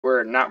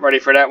We're not ready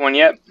for that one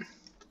yet.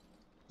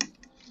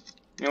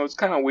 You know, it's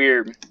kind of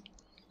weird.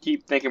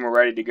 Keep thinking we're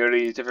ready to go to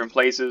these different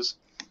places.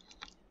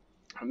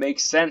 It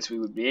makes sense we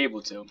would be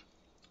able to.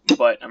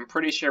 But I'm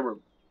pretty sure we're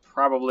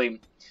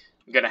probably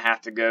going to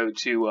have to go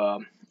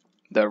to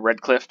the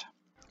Redcliffe,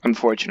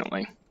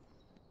 unfortunately.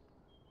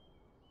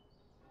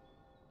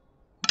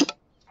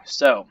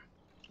 So,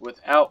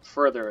 without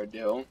further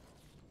ado,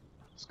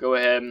 let's go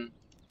ahead and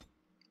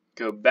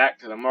go back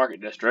to the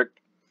market district.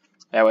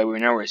 That way we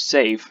know we're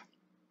safe.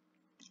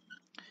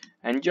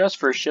 And just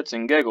for shits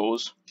and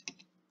giggles,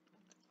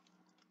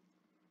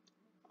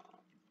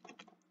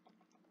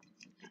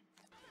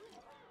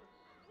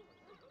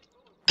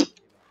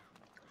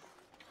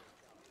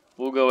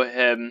 we'll go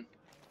ahead and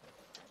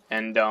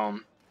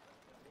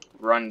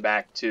run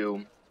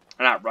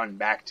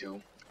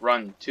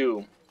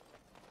to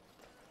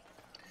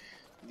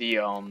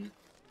the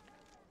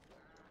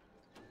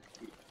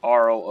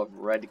Arl of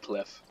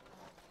Redcliffe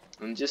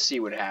and just see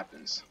what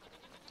happens.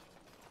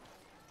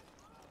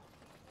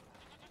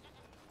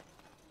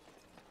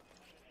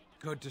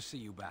 Good to see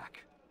you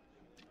back.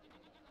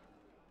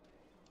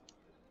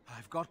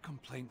 I've got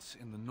complaints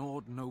in the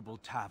Nord Noble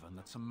Tavern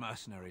that some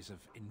mercenaries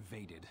have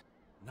invaded.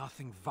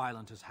 Nothing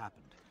violent has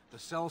happened. The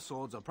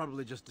sellswords are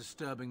probably just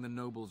disturbing the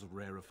nobles'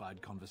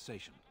 rarefied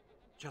conversation.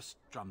 Just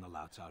drum the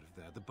louts out of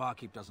there. The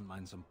barkeep doesn't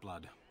mind some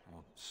blood.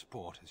 Or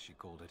sport, as she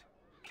called it.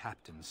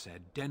 Captain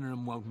said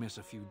Denham won't miss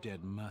a few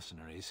dead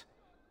mercenaries.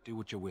 Do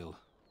what you will,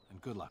 and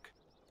good luck.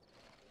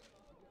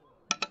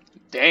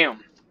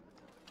 Damn.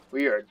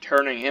 We are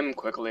turning him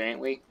quickly, ain't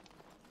we?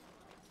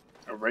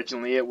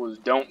 Originally it was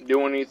don't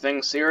do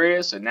anything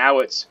serious, and now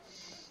it's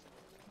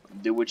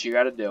do what you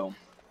gotta do.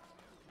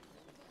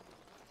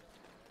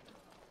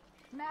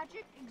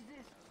 Magic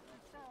exists to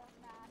serve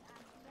man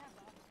and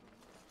never.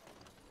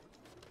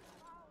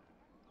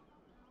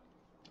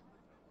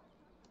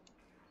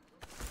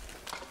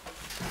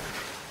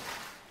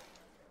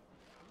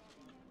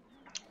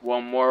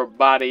 One more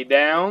body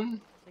down.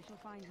 They shall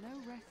find no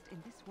rest in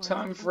this world.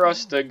 Time for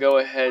us to go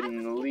ahead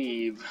and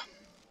leave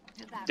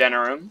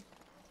Denham.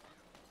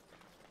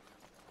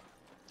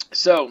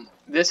 So,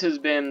 this has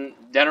been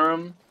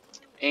Denham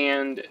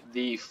and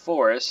the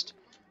Forest.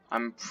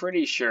 I'm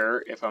pretty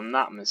sure, if I'm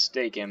not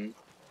mistaken,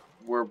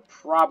 we're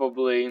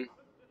probably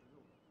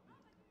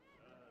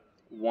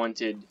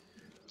wanted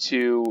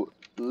to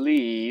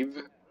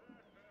leave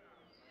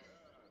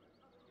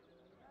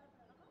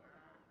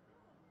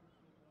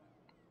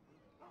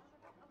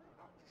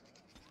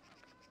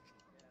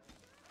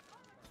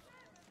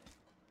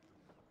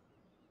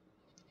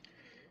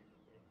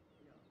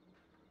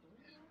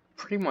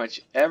pretty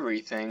much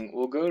everything.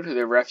 We'll go to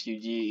the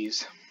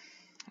refugees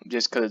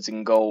just because it's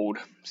in gold.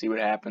 See what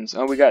happens.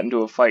 Oh, we got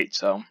into a fight,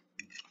 so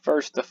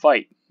first the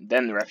fight,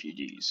 then the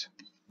refugees.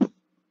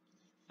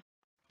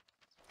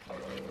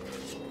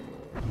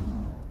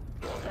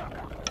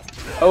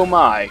 Oh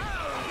my,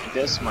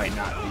 this might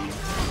not be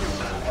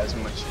as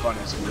much fun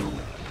as we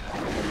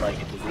would like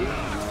it to be.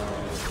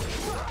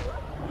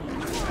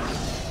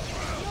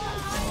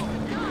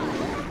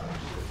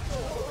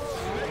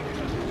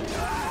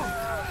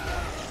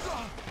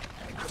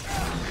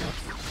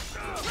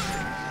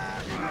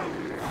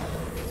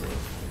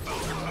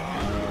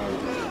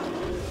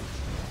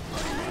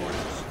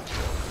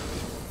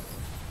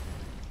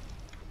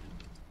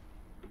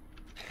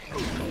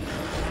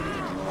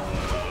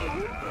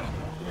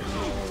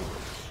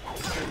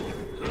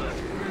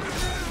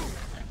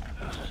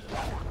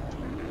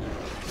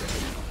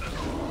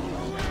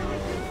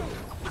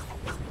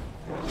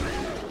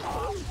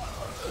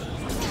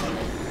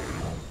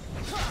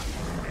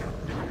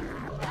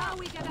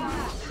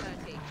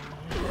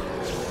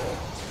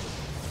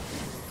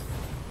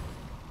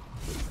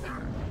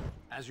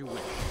 As you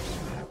wish.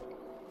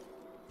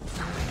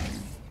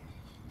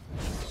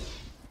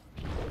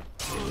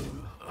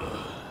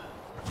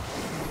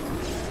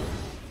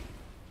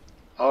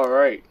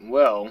 Alright,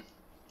 well,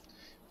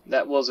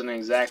 that wasn't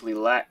exactly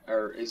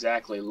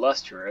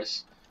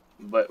lustrous,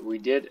 but we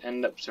did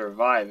end up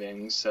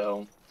surviving,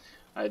 so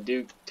I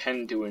do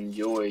tend to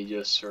enjoy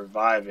just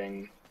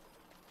surviving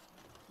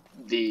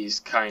these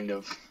kind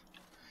of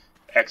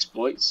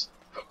exploits.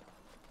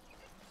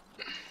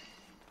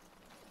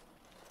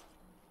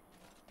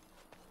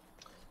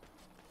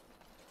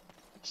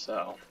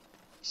 So,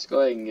 let's go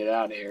ahead and get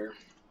out of here.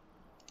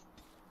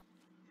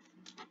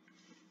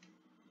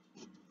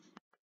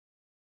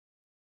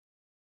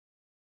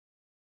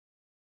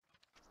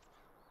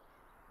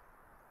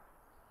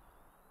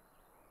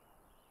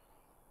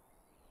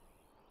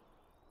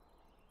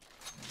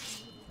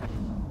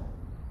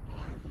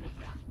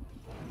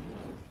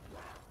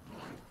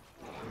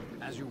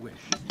 As you wish.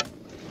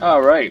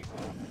 Alright.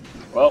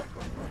 Well,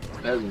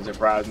 that doesn't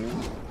surprise me.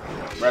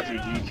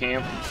 Refugee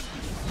camp.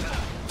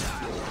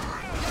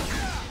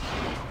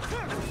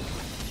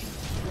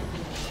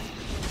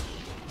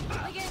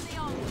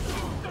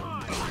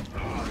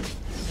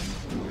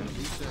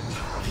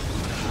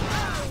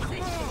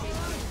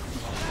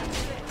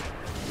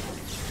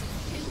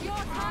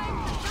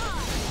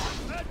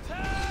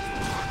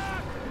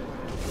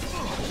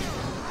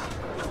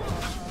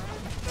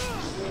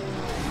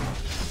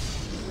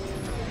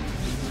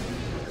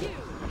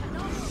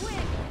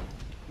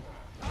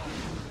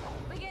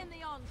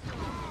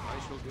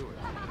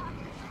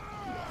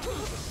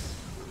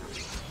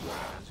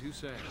 As you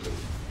say.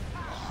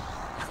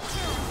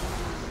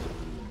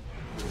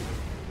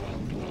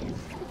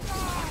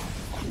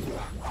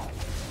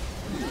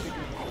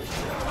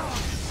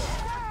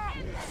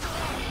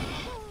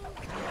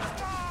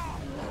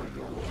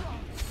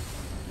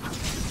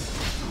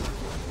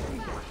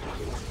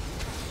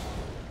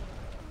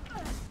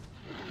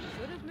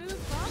 Should have moved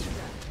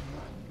faster.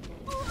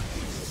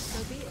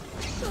 So be it.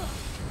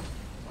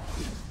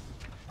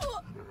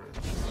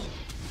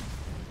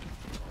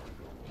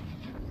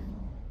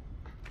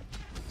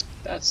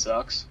 That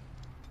sucks.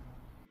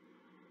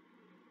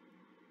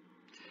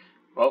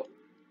 Well,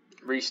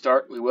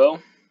 restart we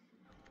will.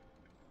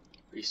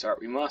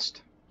 Restart we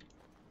must.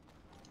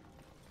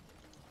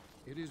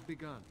 It is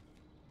begun.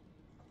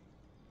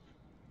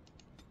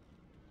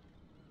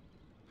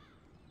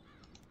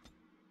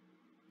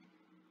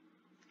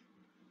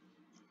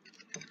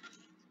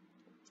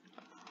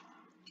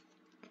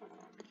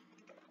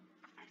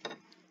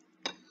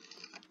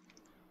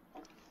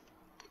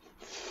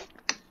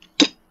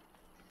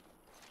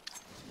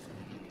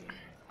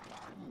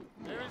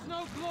 There is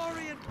no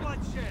glory in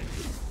bloodshed.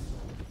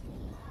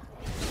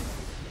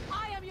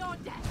 I am your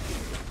death.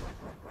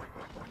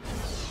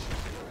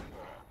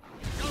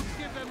 Don't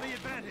give them the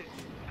advantage.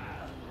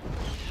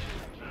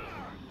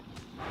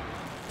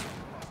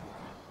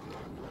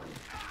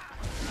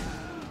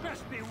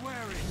 Best be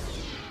wary.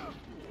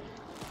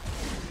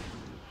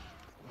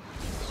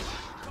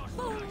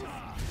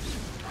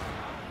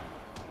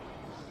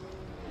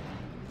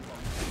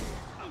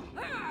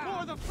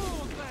 For the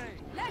fool's day.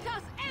 Let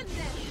us end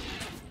this.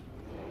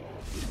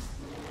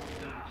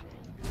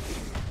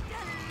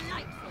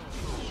 Delightful.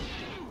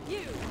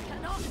 You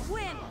cannot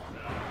win.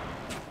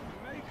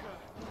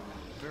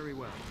 Very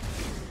well.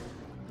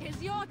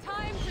 Is your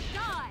time to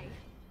die.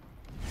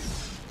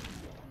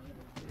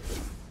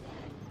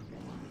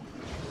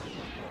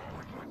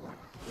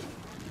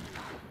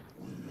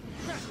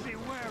 Best be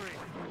wary.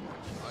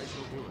 I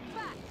shall do it.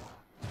 Back.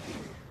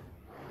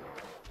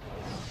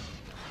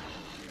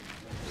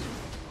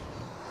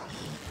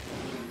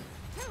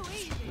 Too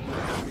easy.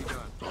 Be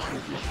done.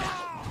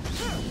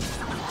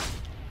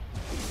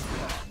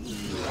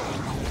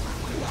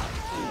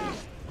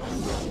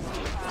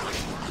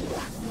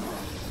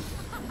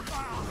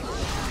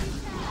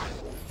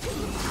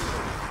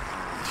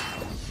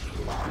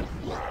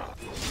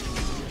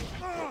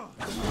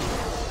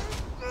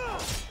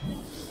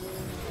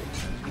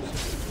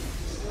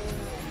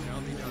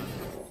 Shall be done.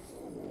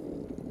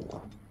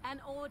 An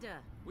order.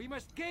 We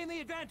must gain the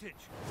advantage.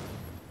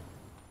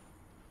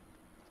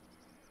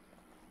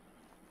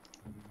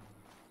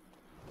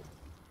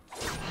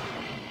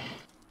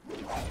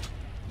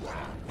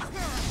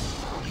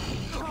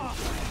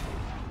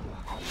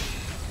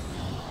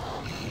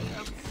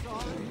 I'm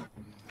sorry.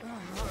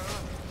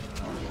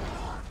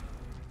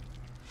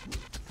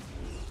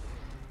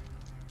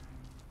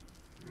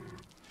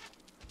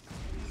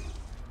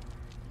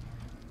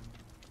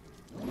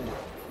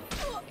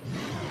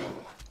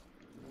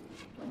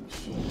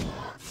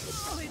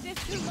 Oh, is this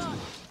too much?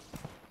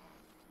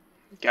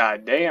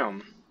 God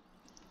damn.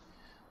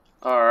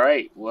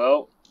 Alright,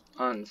 well,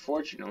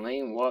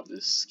 unfortunately, we'll have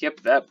to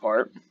skip that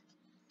part.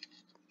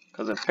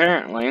 Because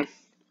apparently,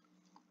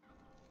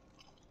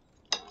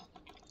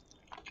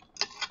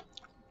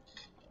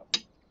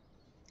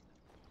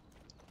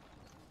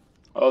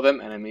 all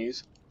them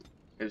enemies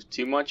is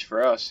too much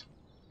for us.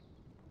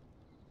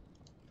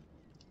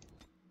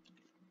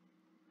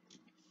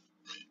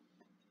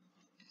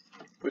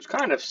 Which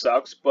kind of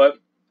sucks, but,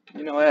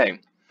 you know, hey,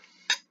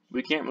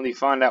 we can't really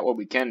find out what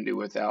we can do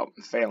without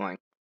failing.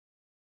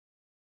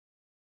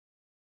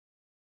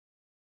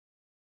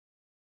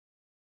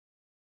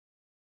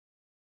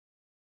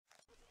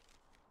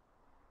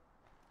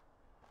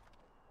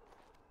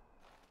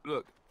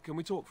 Look, can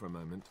we talk for a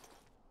moment?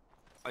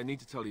 I need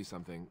to tell you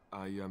something.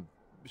 I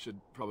should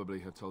probably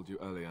have told you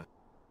earlier.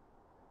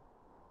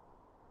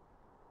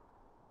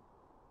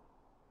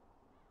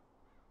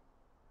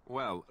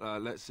 Well,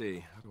 let's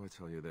see. How do I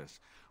tell you this?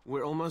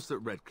 We're almost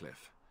at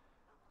Redcliffe.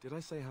 Did I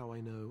say how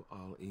I know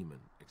Al Eamon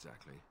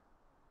exactly?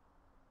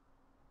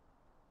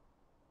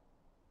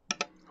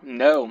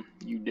 No,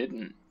 you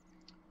didn't.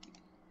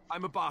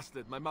 I'm a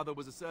bastard. My mother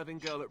was a serving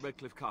girl at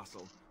Redcliffe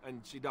Castle,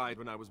 and she died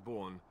when I was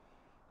born.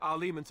 Al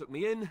Eamon took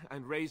me in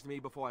and raised me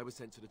before I was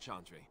sent to the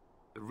Chantry.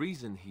 The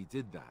reason he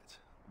did that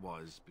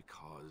was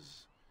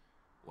because,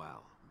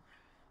 well,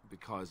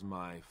 because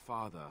my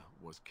father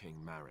was King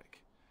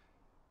Marek,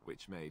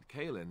 which made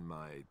Kaelin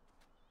my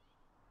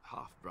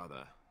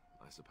half-brother,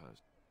 I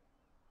suppose.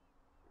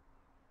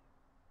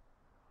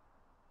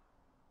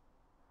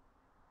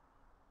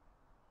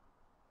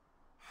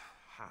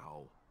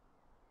 How?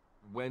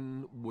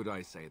 When would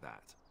I say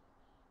that?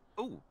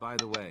 Oh, by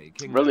the way,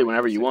 King Really, Marek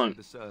whenever you sent want.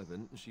 The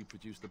servant, and she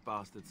produced a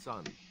bastard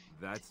son.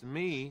 That's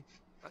me.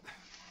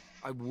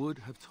 I would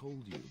have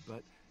told you,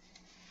 but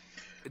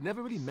it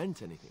never really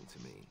meant anything to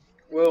me.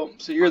 Well,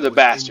 so you're the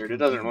bastard. It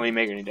doesn't really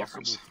make any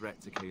difference. Possible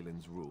threat to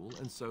Kaelin's rule,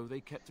 and so they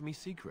kept me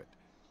secret.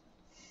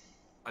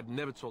 I'd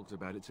never talked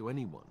about it to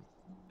anyone.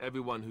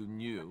 Everyone who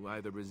knew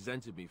either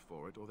resented me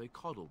for it or they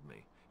coddled me.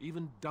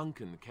 Even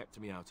Duncan kept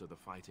me out of the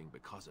fighting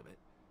because of it.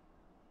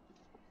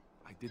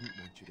 I didn't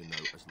want you to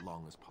know as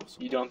long as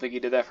possible. You don't think he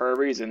did that for a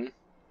reason?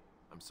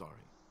 I'm sorry.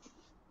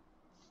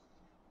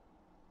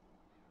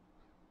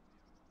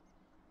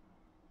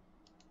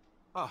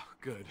 Oh,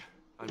 good.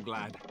 I'm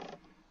glad.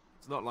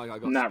 It's not like I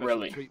got Not special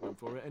really. treatment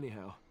for it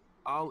anyhow.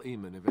 Al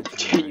Eamon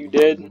eventually You married a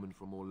young did? woman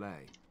from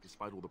Orlais,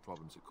 despite all the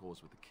problems it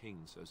caused with the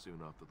king so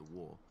soon after the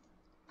war.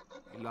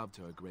 He loved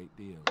her a great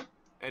deal.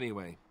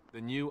 Anyway,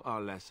 the new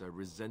Arlessa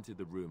resented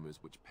the rumors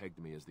which pegged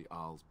me as the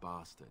Arl's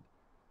bastard.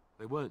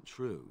 They weren't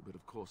true, but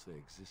of course they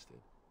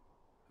existed.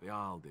 The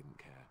Arl didn't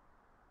care,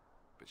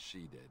 but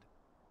she did.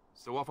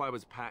 So off I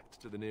was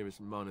packed to the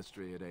nearest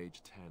monastery at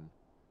age 10.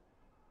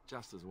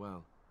 Just as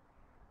well.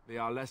 The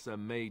Arlessa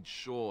made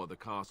sure the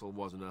castle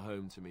wasn't a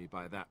home to me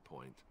by that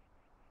point.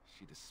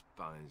 She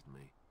despised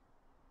me.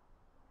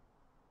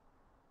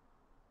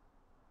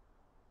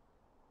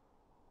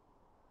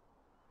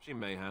 She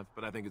may have,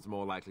 but I think it's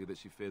more likely that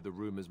she feared the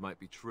rumors might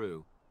be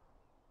true.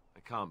 I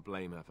can't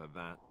blame her for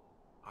that.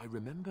 I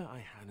remember I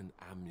had an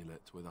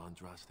amulet with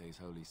Andraste's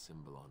holy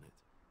symbol on it.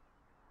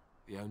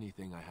 The only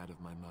thing I had of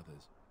my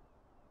mother's.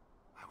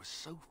 I was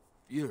so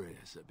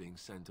furious at being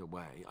sent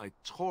away, I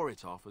tore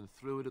it off and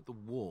threw it at the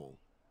wall.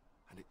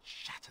 And it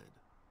shattered.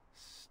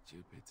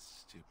 Stupid,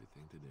 stupid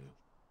thing to do.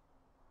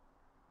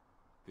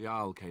 The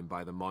Owl came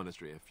by the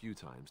monastery a few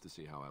times to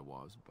see how I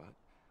was, but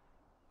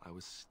I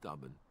was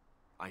stubborn.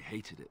 I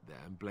hated it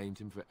there and blamed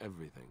him for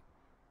everything.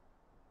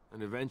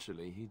 And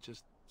eventually he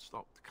just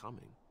stopped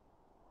coming.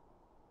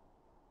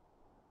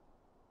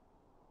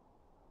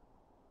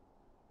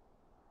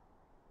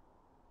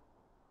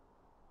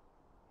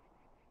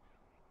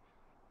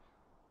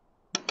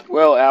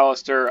 Well,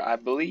 Alistair, I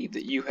believe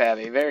that you have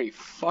a very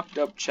fucked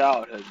up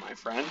childhood, my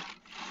friend.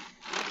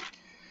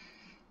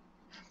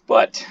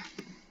 But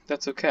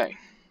that's okay.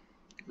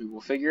 We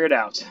will figure it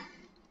out.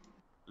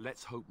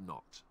 Let's hope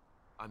not.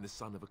 I'm the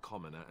son of a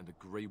commoner and a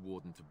Grey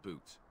Warden to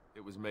boot.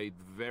 It was made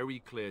very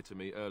clear to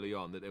me early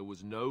on that there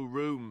was no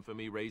room for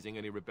me raising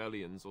any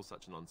rebellions or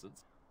such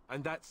nonsense.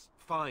 And that's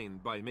fine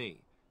by me.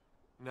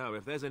 No,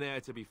 if there's an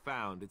heir to be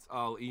found, it's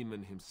Al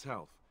Eamon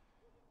himself.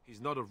 He's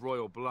not of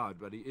royal blood,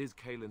 but he is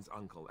Kaelin's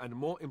uncle, and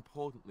more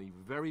importantly,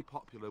 very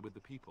popular with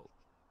the people.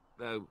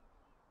 Though,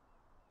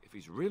 if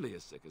he's really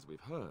as sick as we've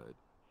heard...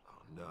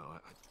 Oh no,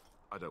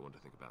 I don't want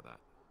to think about that.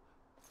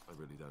 I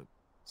really don't.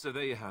 So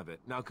there you have it.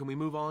 Now can we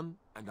move on?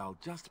 And I'll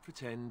just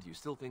pretend you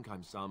still think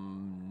I'm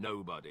some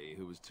nobody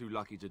who was too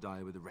lucky to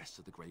die with the rest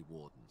of the Grey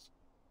Wardens.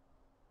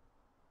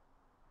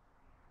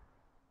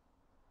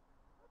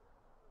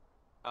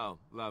 Oh,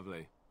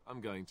 lovely.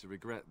 I'm going to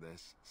regret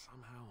this.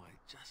 Somehow I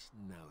just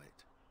know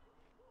it.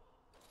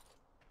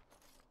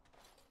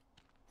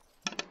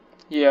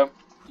 Yeah,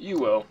 you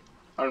will.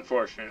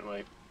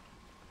 Unfortunately.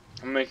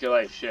 I'll make your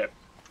life shit.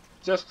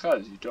 Just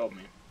 'cause you told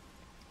me.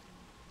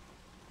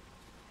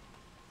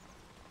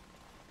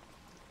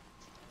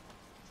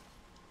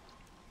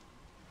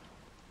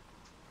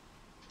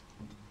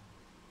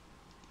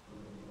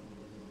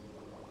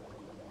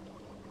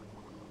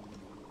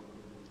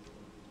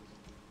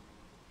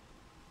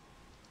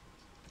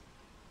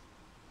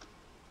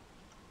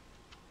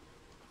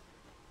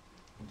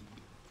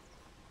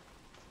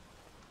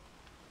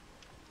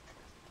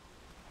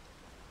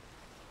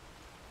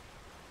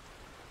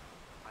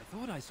 I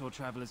thought I saw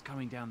travelers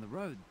coming down the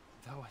road,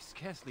 though I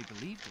scarcely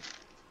believed it.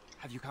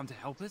 Have you come to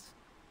help us?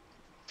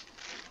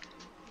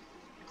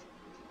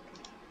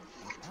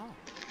 Oh.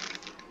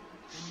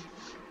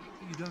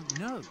 Then you don't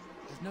know?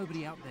 There's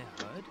nobody out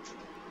there heard?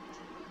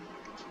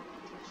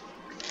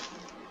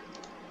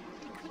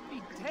 He could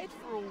be dead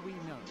for all we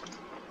know.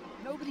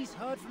 Nobody's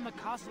heard from the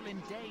castle in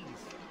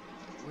days.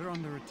 We're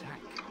under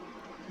attack.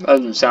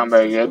 Doesn't sound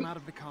very Monsters good. come out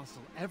of the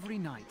castle every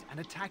night and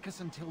attack us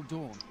until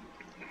dawn.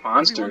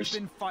 Everyone's Monsters.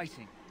 been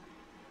fighting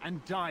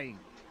and dying.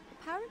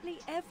 Apparently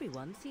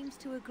everyone seems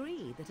to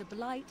agree that a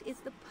blight is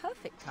the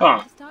perfect time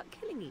Huh. to start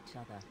killing each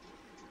other.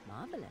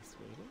 Marvelous,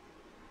 really.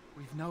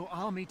 We've no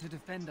army to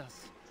defend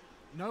us,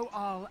 no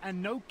Arl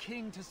and no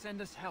king to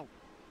send us help.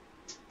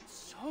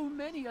 So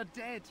many are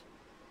dead,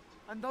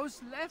 and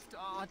those left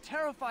are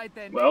terrified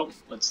they're Well,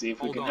 next. let's see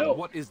if we Hold can on, help.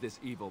 what is this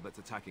evil that's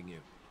attacking you?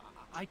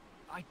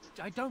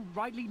 I don't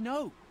rightly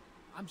know.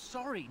 I'm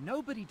sorry,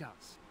 nobody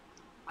does.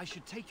 I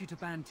should take you to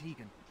Ban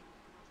Tegan.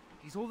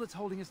 He's all that's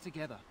holding us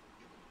together.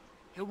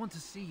 He'll want to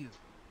see you.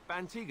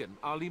 Ban Tegan,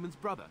 Al Eamon's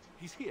brother.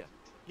 He's here.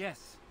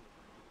 Yes.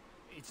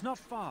 It's not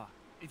far,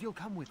 if you'll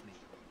come with me.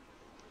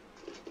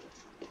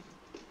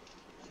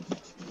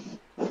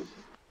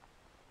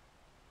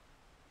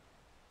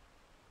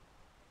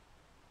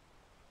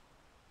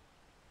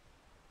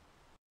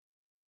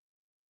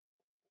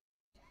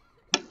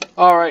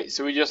 Alright,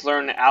 so we just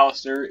learned that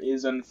Alistair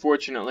is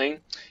unfortunately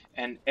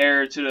an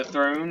heir to the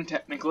throne,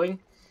 technically,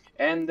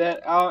 and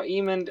that our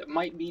Eamon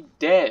might be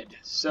dead.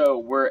 So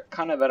we're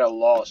kind of at a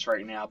loss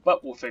right now,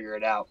 but we'll figure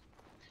it out.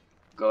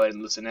 Go ahead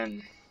and listen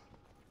in.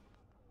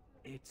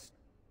 It's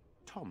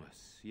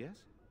Thomas,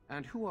 yes?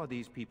 And who are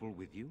these people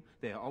with you?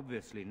 They are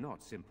obviously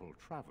not simple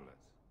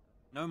travelers.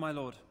 No, my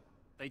lord.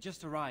 They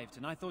just arrived,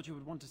 and I thought you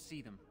would want to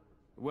see them.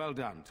 Well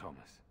done,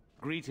 Thomas.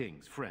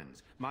 Greetings,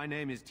 friends. My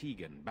name is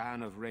Tegan,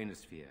 Ban of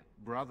Rainersphere,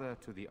 brother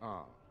to the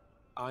Arl.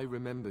 I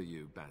remember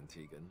you, Ban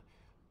Tegan,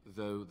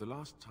 though the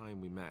last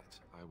time we met,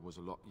 I was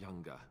a lot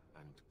younger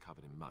and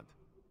covered in mud.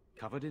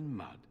 Covered in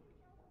mud?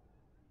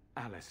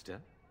 Alistair?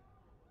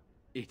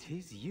 It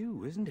is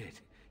you, isn't it?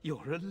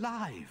 You're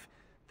alive!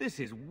 This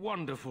is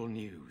wonderful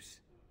news.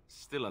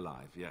 Still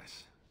alive,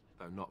 yes.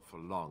 Though not for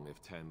long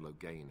if Tern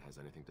Loghain has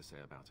anything to say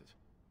about it.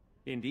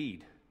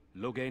 Indeed.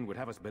 Loghain would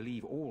have us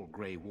believe all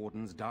Grey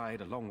Wardens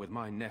died along with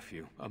my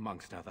nephew,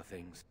 amongst other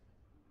things.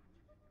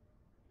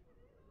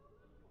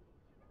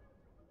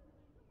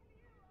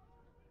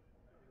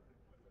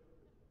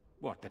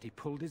 What, that he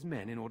pulled his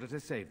men in order to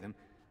save them?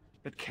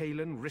 That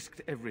Cailan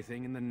risked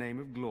everything in the name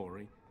of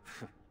glory?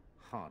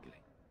 Hardly.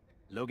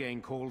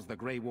 Loghain calls the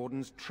Grey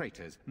Wardens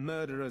traitors,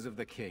 murderers of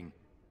the king.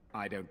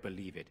 I don't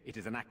believe it. It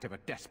is an act of a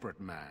desperate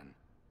man.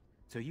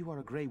 So you are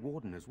a Grey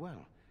Warden as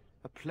well.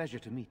 A pleasure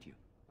to meet you.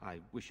 I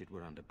wish it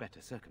were under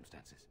better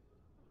circumstances.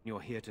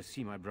 You're here to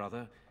see my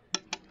brother?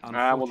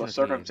 Well, the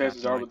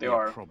circumstances are what they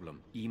are.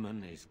 Problem.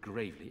 Eamon is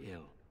gravely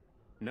ill.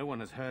 No one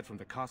has heard from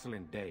the castle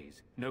in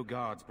days. No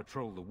guards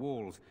patrol the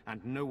walls,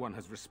 and no one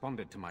has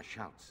responded to my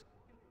shouts.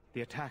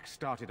 The attack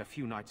started a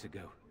few nights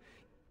ago.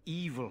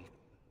 Evil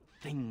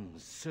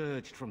things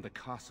surged from the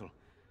castle.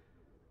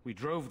 We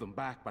drove them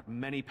back, but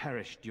many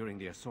perished during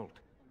the assault.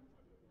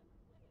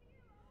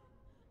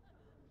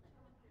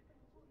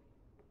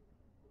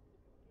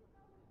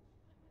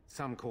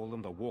 Some call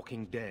them the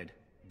Walking Dead,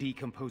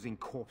 decomposing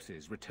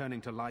corpses,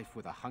 returning to life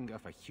with a hunger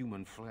for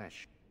human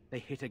flesh. They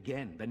hit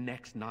again the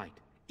next night.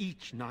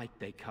 Each night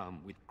they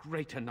come, with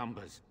greater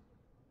numbers.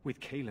 With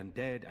Cailan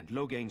dead and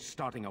Loghain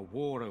starting a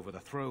war over the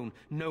throne,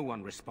 no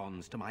one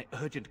responds to my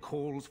urgent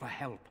calls for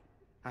help.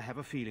 I have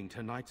a feeling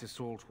tonight's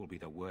assault will be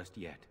the worst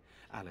yet.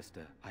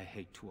 Alistair, I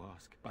hate to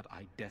ask, but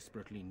I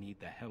desperately need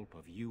the help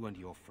of you and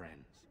your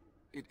friends.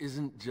 It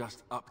isn't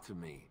just up to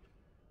me.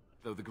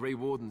 Though the Grey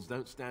Wardens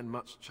don't stand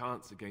much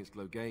chance against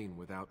Loghain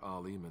without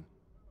Arl Eamon.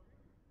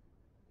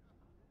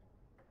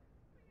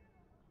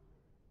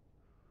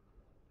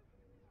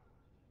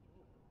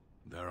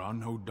 There are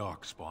no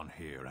Darkspawn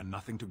here, and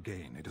nothing to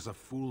gain. It is a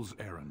fool's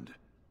errand.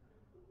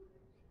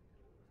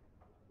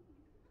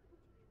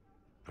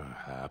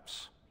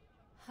 Perhaps.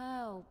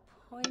 How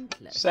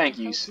pointless. Thank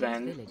to you, help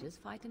Sven. these villagers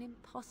fight an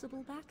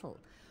impossible battle.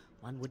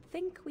 One would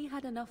think we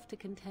had enough to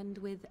contend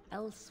with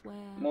elsewhere.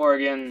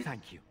 Morgan.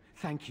 Thank you.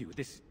 Thank you.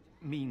 This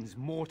means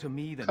more to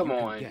me than Come you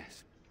on. can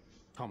guess.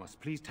 Thomas,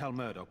 please tell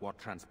Murdoch what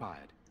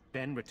transpired.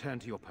 Then return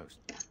to your post.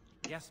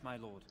 Yes, my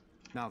lord.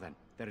 Now then,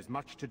 there is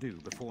much to do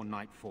before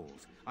night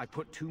falls. I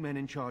put 2 men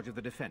in charge of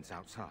the defense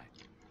outside.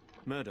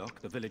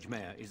 Murdoch, the village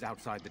mayor, is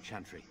outside the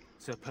chantry.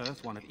 Sir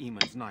Perth, one of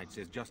Eamon's knights,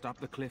 is just up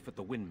the cliff at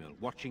the windmill,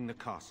 watching the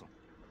castle.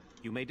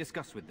 You may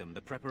discuss with them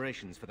the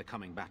preparations for the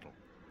coming battle.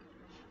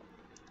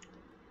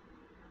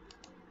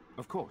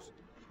 Of course.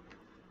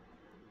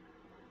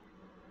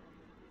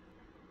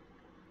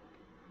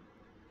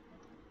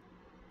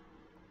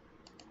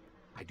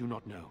 I do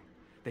not know.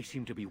 They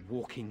seem to be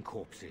walking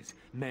corpses,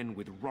 men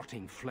with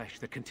rotting flesh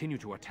that continue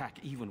to attack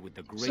even with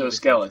the greatest... So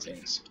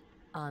skeletons.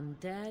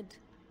 Undead,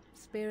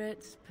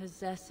 spirits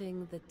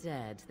possessing the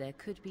dead. There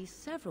could be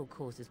several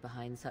causes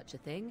behind such a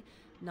thing,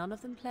 none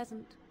of them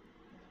pleasant.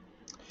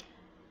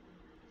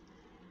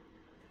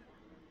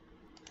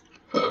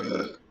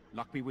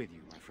 Luck be with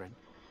you, my friend.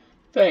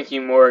 Thank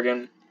you,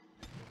 Morgan.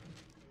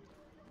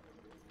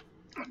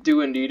 I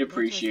do indeed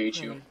appreciate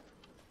you.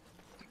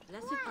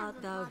 Blessed art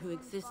thou who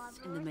exists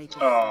in the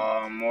making.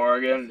 Aw,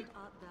 Morgan.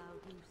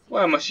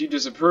 Why must you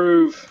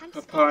disapprove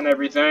upon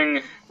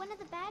everything? One of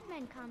the bad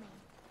men coming.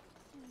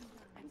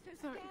 I'm so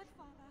sorry.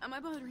 Am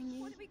I bothering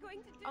you? What are we going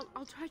to do?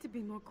 I'll try to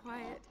be more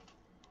quiet.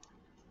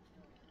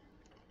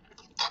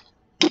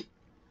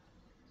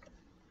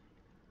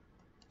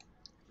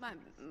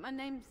 My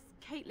name's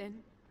Caitlin,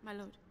 my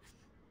lord.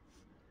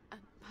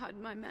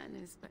 Pardon my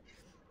manners, but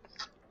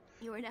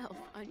you're an elf,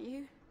 aren't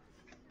you?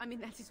 I mean,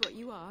 that is what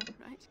you are,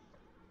 right?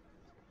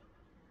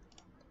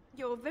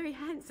 You're very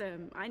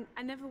handsome.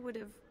 I never would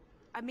have...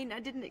 I mean,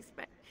 I didn't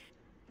expect...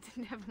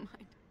 Never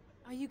mind.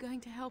 Are you going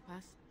to help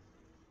us?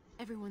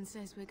 Everyone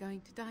says we're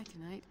going to die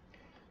tonight.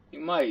 You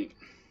might.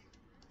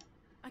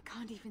 I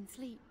can't even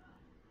sleep.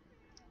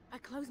 I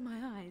close my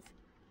eyes,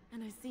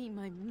 and I see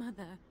my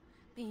mother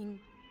being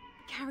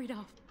carried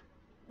off.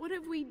 What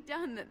have we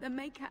done that the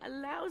Maker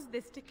allows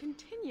this to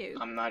continue?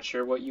 I'm not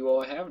sure what you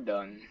all have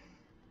done.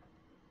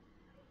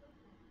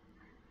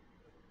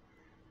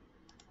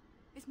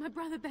 It's my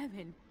brother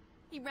Bevan.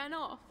 He ran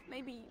off,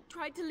 maybe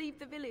tried to leave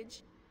the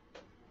village.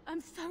 I'm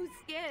so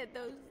scared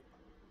those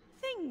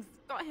things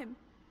got him.